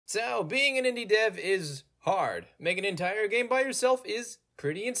So, being an indie dev is hard. Making an entire game by yourself is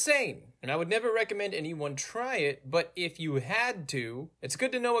pretty insane. And I would never recommend anyone try it, but if you had to, it's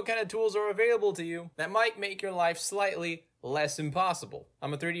good to know what kind of tools are available to you that might make your life slightly less impossible.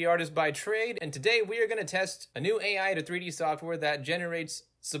 I'm a 3D artist by trade, and today we are going to test a new AI to 3D software that generates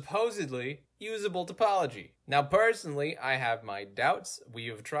supposedly usable topology. Now personally, I have my doubts. We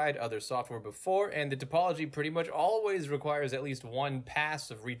have tried other software before, and the topology pretty much always requires at least one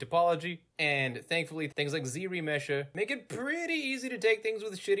pass of retopology, and thankfully things like Z-Remesher make it pretty easy to take things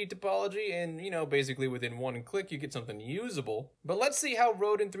with shitty topology and, basically within one click you get something usable. But let's see how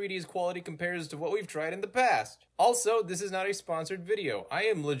Rodin 3D's quality compares to what we've tried in the past. Also, this is not a sponsored video. I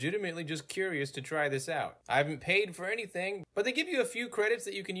am legitimately just curious to try this out. I haven't paid for anything, but they give you a few credits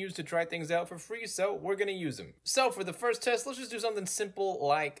that you can use to try things out for free, so we're gonna use them. So for the first test, let's just do something simple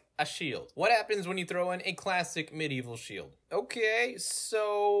like a shield. What happens when you throw in a classic medieval shield? Okay,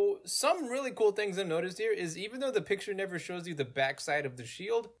 so some really cool things I've noticed here is even though the picture never shows you the backside of the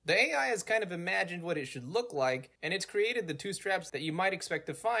shield, the AI has kind of imagined what it should look like, and it's created the two straps that you might expect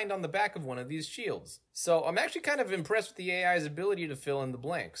to find on the back of one of these shields. So I'm actually kind of impressed with the AI's ability to fill in the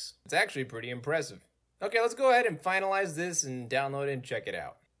blanks. It's actually pretty impressive. Okay, let's go ahead and finalize this and download it and check it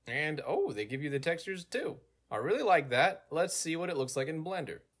out. And oh, they give you the textures too. I really like that. Let's see what it looks like in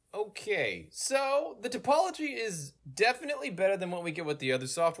Blender. Okay, so the topology is definitely better than what we get with the other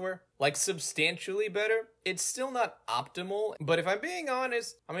software. Like, substantially better. It's still not optimal, but if I'm being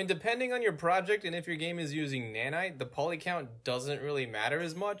honest, depending on your project and if your game is using Nanite, the poly count doesn't really matter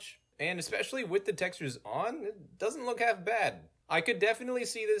as much. And especially with the textures on, it doesn't look half bad. I could definitely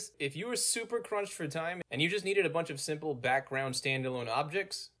see this if you were super crunched for time and you just needed a bunch of simple background standalone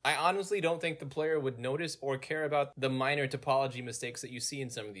objects. I honestly don't think the player would notice or care about the minor topology mistakes that you see in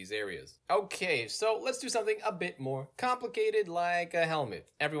some of these areas. Okay, so let's do something a bit more complicated like a helmet.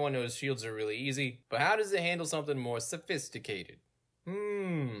 Everyone knows shields are really easy, but how does it handle something more sophisticated?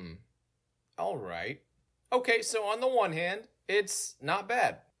 Alright. Okay, so on the one hand, it's not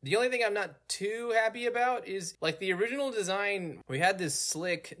bad. The only thing I'm not too happy about is, like, the original design, we had this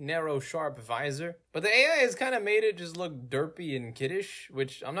slick, narrow, sharp visor, but the AI has kind of made it just look derpy and kiddish,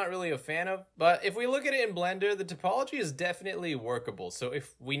 which I'm not really a fan of. But if we look at it in Blender, the topology is definitely workable, so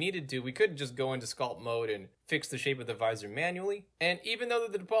if we needed to, we could just go into sculpt mode and fix the shape of the visor manually. And even though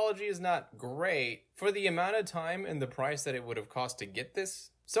the topology is not great, for the amount of time and the price that it would have cost to get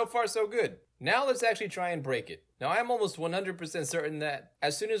this, so far so good. Now let's actually try and break it. Now I'm almost 100% certain that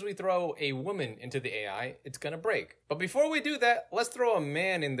as soon as we throw a woman into the AI, it's gonna break. But before we do that, let's throw a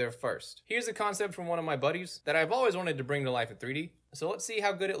man in there first. Here's a concept from one of my buddies that I've always wanted to bring to life in 3D. So let's see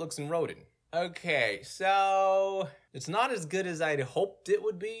how good it looks in Rodin. Okay, so it's not as good as I'd hoped it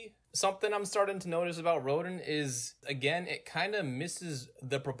would be. Something I'm starting to notice about Rodin is, again, it kind of misses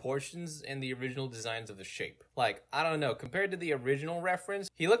the proportions and the original designs of the shape. Like, I don't know, compared to the original reference,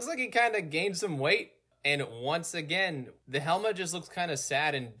 he looks like he kind of gained some weight. And once again, the helmet just looks kind of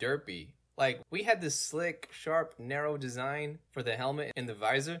sad and derpy. Like, we had this slick, sharp, narrow design for the helmet and the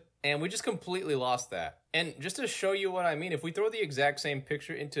visor, and we just completely lost that. And just to show you what I mean, if we throw the exact same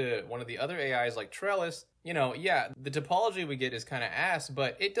picture into one of the other AIs like Trellis, yeah, the topology we get is kind of ass,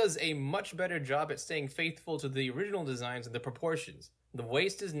 but it does a much better job at staying faithful to the original designs and the proportions. The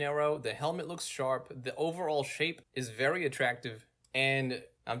waist is narrow, the helmet looks sharp, the overall shape is very attractive, and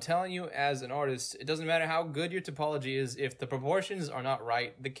I'm telling you, as an artist, it doesn't matter how good your topology is, if the proportions are not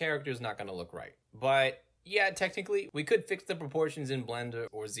right, the character's not going to look right. But yeah, technically, we could fix the proportions in Blender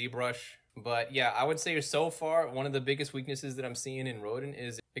or ZBrush. But yeah, I would say so far, one of the biggest weaknesses that I'm seeing in Rodin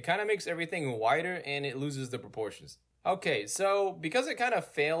is it kind of makes everything wider and it loses the proportions. Okay, so because it kind of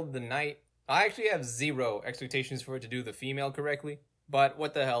failed the knight, I actually have zero expectations for it to do the female correctly. But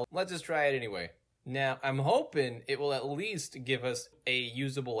what the hell, let's just try it anyway. Now, I'm hoping it will at least give us a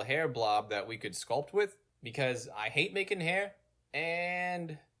usable hair blob that we could sculpt with, because I hate making hair,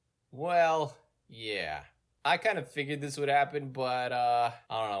 and, well, yeah. I kind of figured this would happen, but, I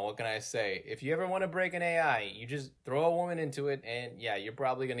don't know, what can I say? If you ever want to break an AI, you just throw a woman into it, and yeah, you're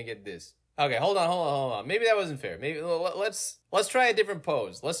probably gonna get this. Okay, hold on. Maybe that wasn't fair. Maybe let's try a different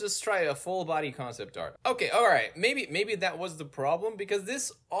pose. Let's just try a full body concept art. Okay, all right. Maybe that was the problem because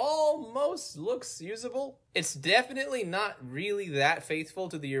this almost looks usable. It's definitely not really that faithful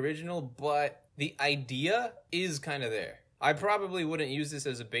to the original, but the idea is kind of there. I probably wouldn't use this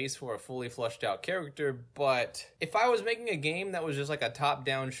as a base for a fully fleshed out character, but if I was making a game that was just like a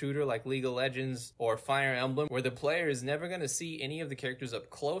top-down shooter like League of Legends or Fire Emblem, where the player is never going to see any of the characters up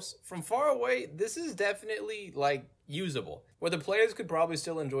close, from far away, this is definitely like usable, where the players could probably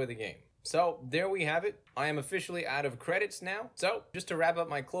still enjoy the game. So there we have it. I am officially out of credits now. So just to wrap up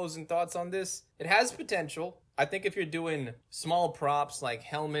my closing thoughts on this, it has potential. I think if you're doing small props like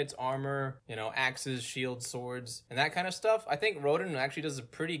helmets, armor, axes, shields, swords, and that kind of stuff, I think Rodin actually does a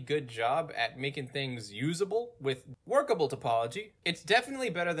pretty good job at making things usable with workable topology. It's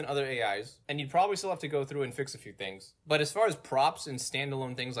definitely better than other AIs, and you'd probably still have to go through and fix a few things. But as far as props and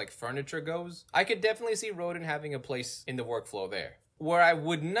standalone things like furniture goes, I could definitely see Rodin having a place in the workflow there. Where I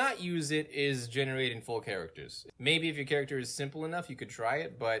would not use it is generating full characters. Maybe if your character is simple enough, you could try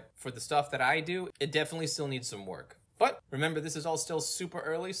it, but for the stuff that I do, it definitely still needs some work. But remember, this is all still super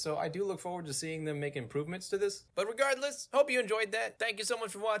early, so I do look forward to seeing them make improvements to this. But regardless, hope you enjoyed that. Thank you so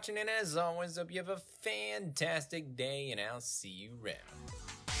much for watching, and as always, hope you have a fantastic day, and I'll see you around.